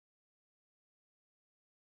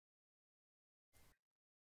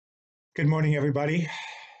Good morning, everybody.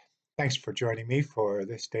 Thanks for joining me for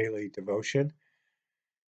this daily devotion.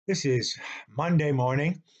 This is Monday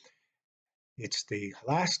morning. It's the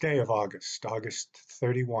last day of August, August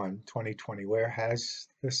 31, 2020. Where has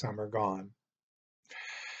the summer gone?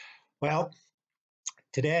 Well,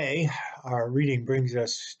 today our reading brings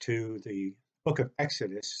us to the book of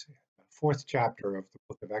Exodus, the fourth chapter of the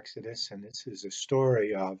book of Exodus, and this is a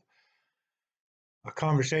story of a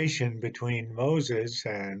conversation between Moses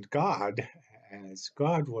and God as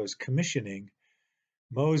God was commissioning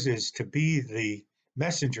Moses to be the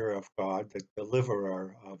messenger of God, the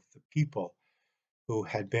deliverer of the people who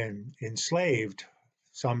had been enslaved,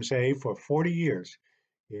 some say, for 40 years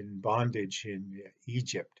in bondage in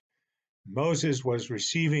Egypt. Moses was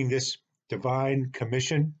receiving this divine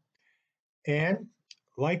commission, and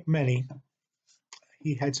like many,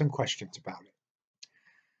 he had some questions about it.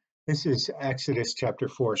 This is Exodus chapter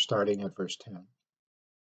 4, starting at verse 10.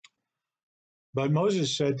 But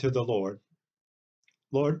Moses said to the Lord,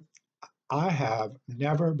 Lord, I have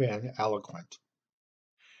never been eloquent,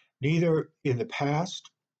 neither in the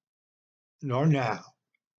past nor now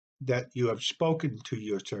that you have spoken to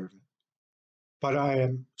your servant, but I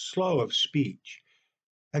am slow of speech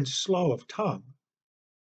and slow of tongue.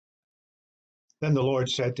 Then the Lord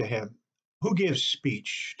said to him, Who gives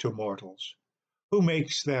speech to mortals? Who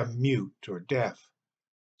makes them mute or deaf,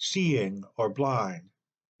 seeing or blind?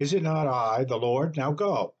 Is it not I, the Lord? Now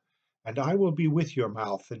go, and I will be with your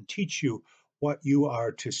mouth and teach you what you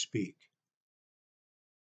are to speak.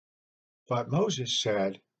 But Moses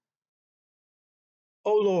said,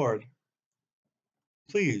 O Lord,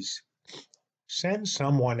 please send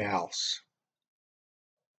someone else.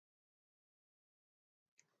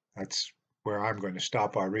 That's where I'm going to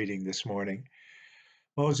stop our reading this morning.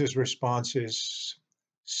 Moses' response is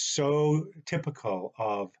so typical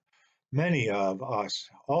of many of us,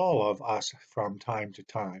 all of us from time to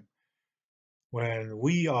time, when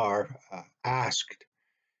we are asked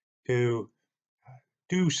to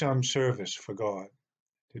do some service for God,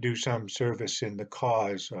 to do some service in the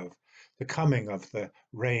cause of the coming of the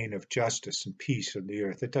reign of justice and peace on the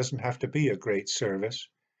earth. It doesn't have to be a great service.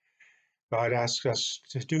 God asks us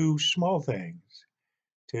to do small things,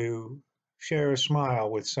 to share a smile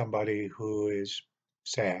with somebody who is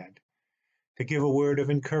sad, to give a word of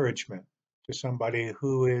encouragement to somebody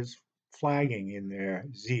who is flagging in their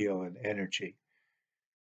zeal and energy,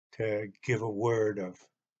 to give a word of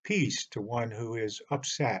peace to one who is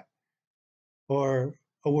upset, or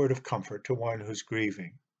a word of comfort to one who's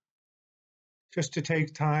grieving. Just to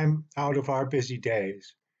take time out of our busy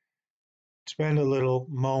days, spend a little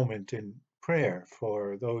moment in prayer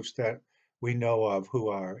for those that we know of who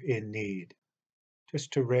are in need,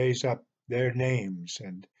 just to raise up their names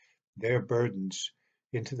and their burdens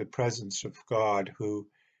into the presence of God, who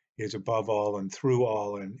is above all and through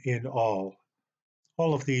all and in all.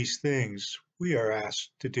 All of these things we are asked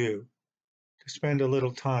to do, to spend a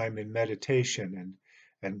little time in meditation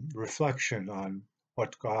and reflection on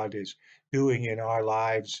what God is doing in our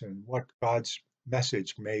lives and what God's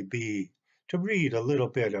message may be, to read a little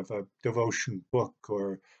bit of a devotion book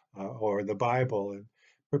or the Bible and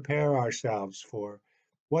prepare ourselves for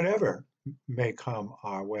whatever may come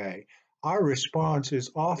our way. Our response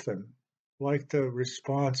is often like the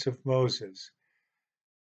response of Moses.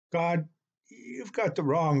 God, you've got the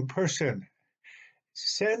wrong person.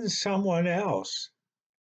 Send someone else.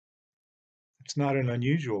 It's not an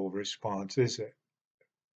unusual response, is it?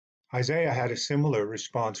 Isaiah had a similar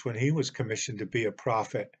response when he was commissioned to be a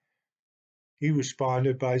prophet. He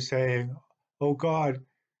responded by saying, Oh God,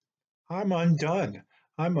 I'm undone.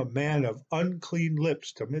 I'm a man of unclean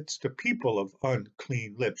lips amidst a people of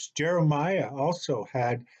unclean lips. Jeremiah also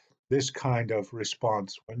had this kind of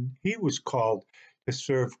response when he was called to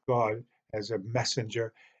serve God as a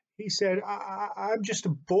messenger. He said, I'm just a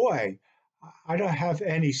boy. I don't have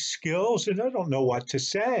any skills and I don't know what to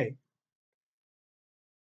say.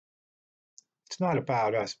 It's not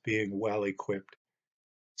about us being well equipped.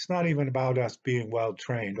 It's not even about us being well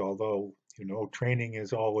trained, although, training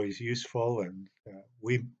is always useful, and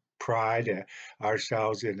we pride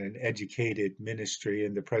ourselves in an educated ministry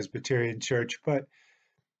in the Presbyterian Church, but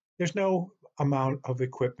there's no amount of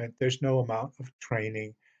equipment, there's no amount of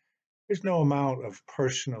training, there's no amount of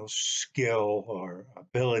personal skill or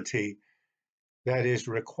ability that is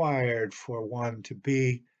required for one to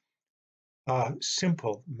be a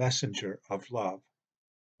simple messenger of love,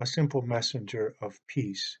 a simple messenger of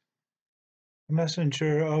peace, a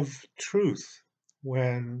messenger of truth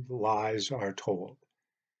when lies are told.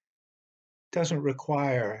 It doesn't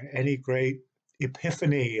require any great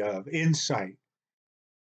epiphany of insight,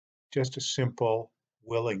 just a simple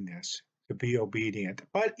willingness to be obedient.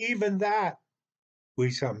 But even that,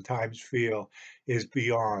 we sometimes feel, is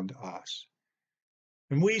beyond us.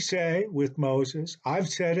 And we say with Moses, I've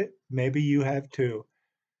said it, maybe you have too,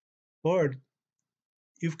 Lord,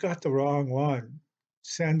 you've got the wrong one.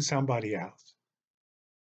 Send somebody else.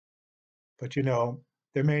 But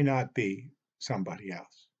there may not be somebody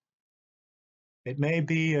else. It may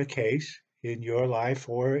be a case in your life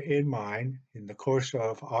or in mine in the course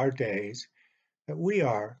of our days that we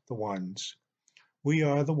are the ones. We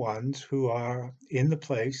are the ones who are in the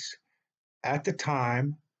place at the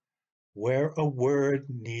time where a word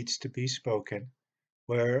needs to be spoken,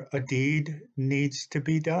 where a deed needs to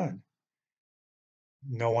be done.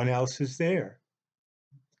 No one else is there.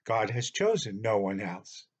 God has chosen no one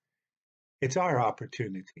else. It's our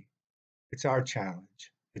opportunity. It's our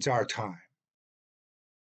challenge. It's our time.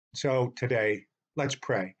 So today, let's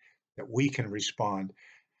pray that we can respond,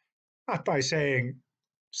 not by saying,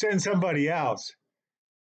 send somebody else,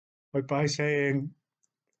 but by saying,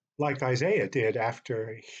 like Isaiah did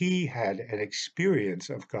after he had an experience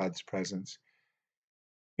of God's presence,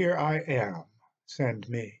 here I am, send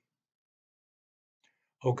me.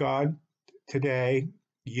 Oh God, today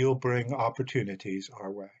you'll bring opportunities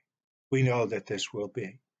our way. We know that this will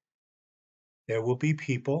be. There will be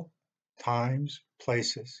people, times,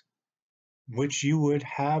 places in which you would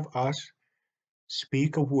have us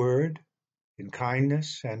speak a word in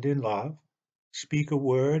kindness and in love, speak a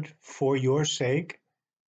word for your sake.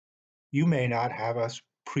 You may not have us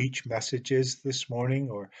preach messages this morning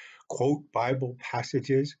or quote Bible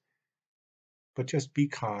passages, but just be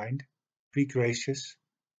kind, be gracious,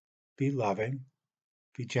 be loving,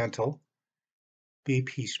 be gentle, be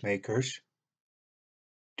peacemakers.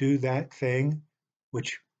 Do that thing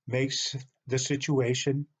which makes the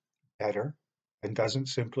situation better and doesn't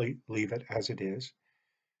simply leave it as it is.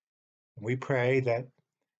 And we pray that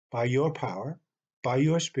by your power, by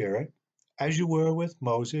your Spirit, as you were with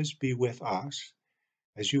Moses, be with us,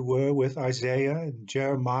 as you were with Isaiah and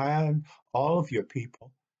Jeremiah and all of your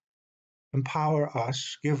people. Empower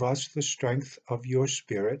us, give us the strength of your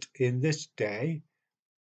Spirit in this day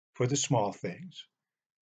for the small things,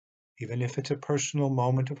 even if it's a personal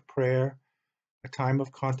moment of prayer, a time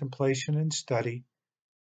of contemplation and study,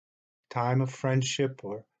 a time of friendship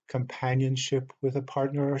or companionship with a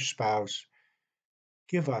partner or spouse.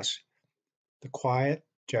 Give us the quiet,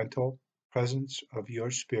 gentle presence of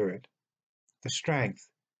your Spirit, the strength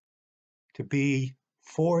to be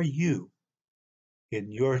for you in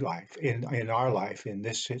your life, in our life, in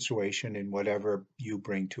this situation, in whatever you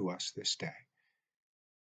bring to us this day.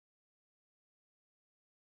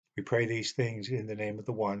 We pray these things in the name of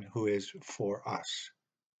the one who is for us.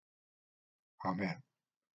 Amen.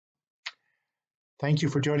 Thank you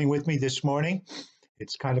for joining with me this morning.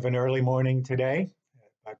 It's kind of an early morning today,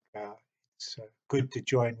 but it's good to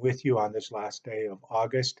join with you on this last day of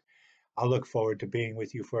August. I'll look forward to being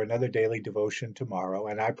with you for another daily devotion tomorrow,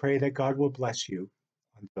 and I pray that God will bless you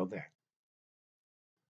until then.